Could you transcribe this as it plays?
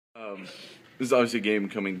This is obviously a game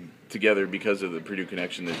coming together because of the Purdue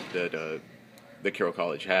connection that Carroll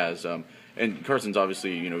College has. And Carson's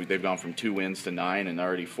obviously, they've gone from 2 wins to 9 and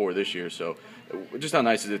already 4 this year. So just how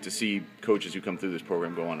nice is it to see coaches who come through this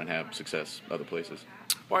program go on and have success other places?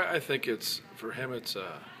 Well, I think for him it's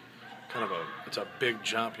it's a big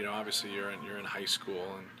jump. Obviously you're in high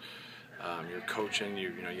school and you're coaching.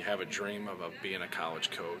 You have a dream of being a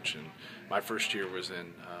college coach. And my first year was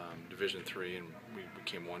in Division III, and we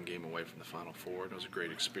came 1 game away from the Final Four. It was a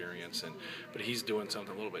great experience. But he's doing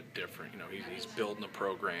something a little bit different. He's building a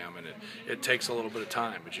program, and it takes a little bit of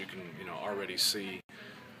time. But you can already see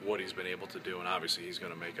what he's been able to do, and obviously he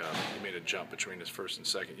made a jump between his first and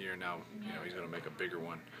second year. Now he's going to make a bigger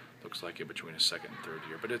one. Looks like it between his second and third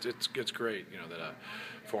year. But it's great that a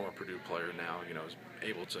former Purdue player now is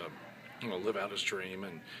able to live out his dream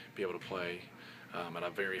and be able to play at a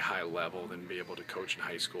very high level, then be able to coach in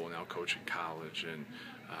high school, now coach in college, and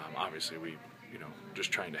obviously we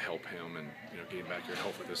just trying to help him, and getting back here,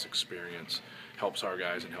 hopefully this experience helps our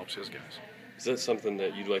guys and helps his guys. Is that something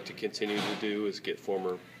that you'd like to continue to do, is get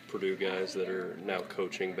former Purdue guys that are now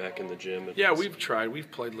coaching back in the gym? Yeah, we've tried.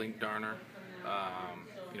 We've played Link Darner,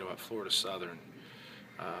 at Florida Southern.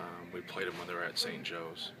 We played them when they were at St.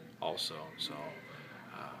 Joe's also. So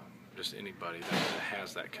just anybody that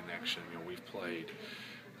has that connection. We've played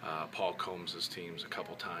Paul Combs' teams a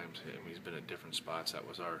couple times. He's been at different spots. That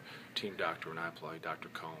was our team doctor when I played, Dr.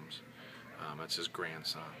 Combs. That's his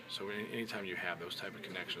grandson. So anytime you have those type of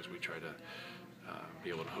connections, we try to be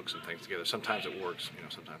able to hook some things together. Sometimes it works,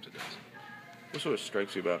 sometimes it doesn't. What sort of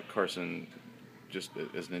strikes you about Carson just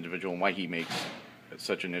as an individual, and why he makes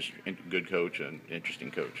such a good coach, an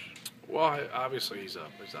interesting coach? Well, obviously he's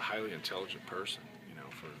a highly intelligent person,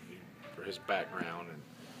 for his background and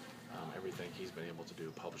everything he's been able to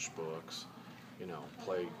do, publish books,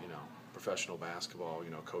 play, professional basketball,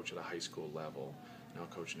 coach at a high school level, now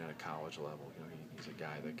coaching at a college level. He's a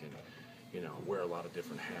guy that can, wear a lot of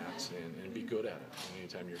different hats and be good at it.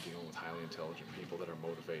 Anytime you're dealing with highly intelligent people that are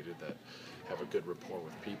motivated, that have a good rapport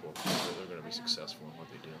with people, they're going to be successful in what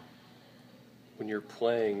they do. When you're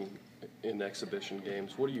playing in exhibition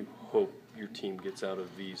games, what do you hope your team gets out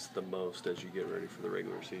of these the most as you get ready for the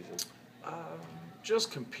regular season?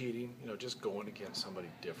 Just competing, just going against somebody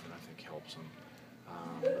different, I think helps them.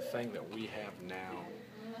 The thing that we have now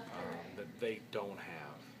that they don't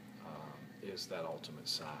have is that ultimate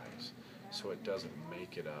size. So it doesn't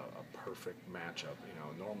make it a perfect matchup.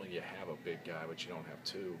 Normally you have a big guy, but you don't have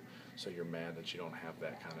 2. So you're mad that you don't have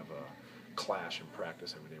that kind of a clash in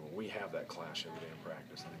practice every day. Well, we have that clash every day in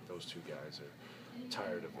practice. I think those 2 guys are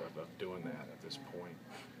tired of doing that at this point.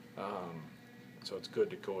 So it's good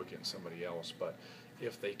to go against somebody else, but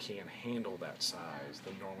if they can't handle that size,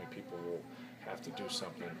 then normally people will have to do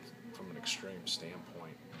something from an extreme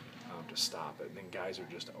standpoint to stop it. And then guys are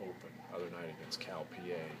just open. Other night against Cal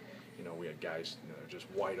PA, we had guys just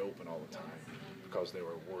wide open all the time because they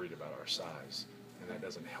were worried about our size, and that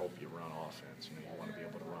doesn't help you run offense. You want to be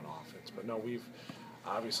able to run offense. But no, we've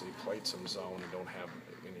obviously played some zone and don't have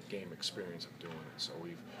any game experience of doing it. So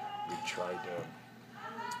we've tried to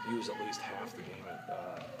use at least half the game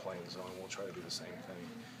at playing zone. We'll try to do the same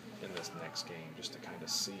thing in this next game, just to kind of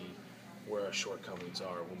see where our shortcomings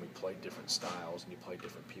are when we play different styles and you play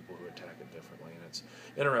different people who attack it differently. And it's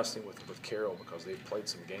interesting with Carroll because they've played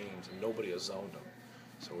some games and nobody has zoned them,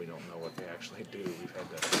 so we don't know what they actually do. We've had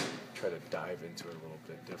to try to dive into it a little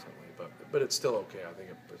bit differently, but it's still okay. I think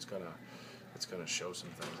it's gonna show some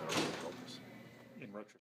things that will really help us. In retrospect.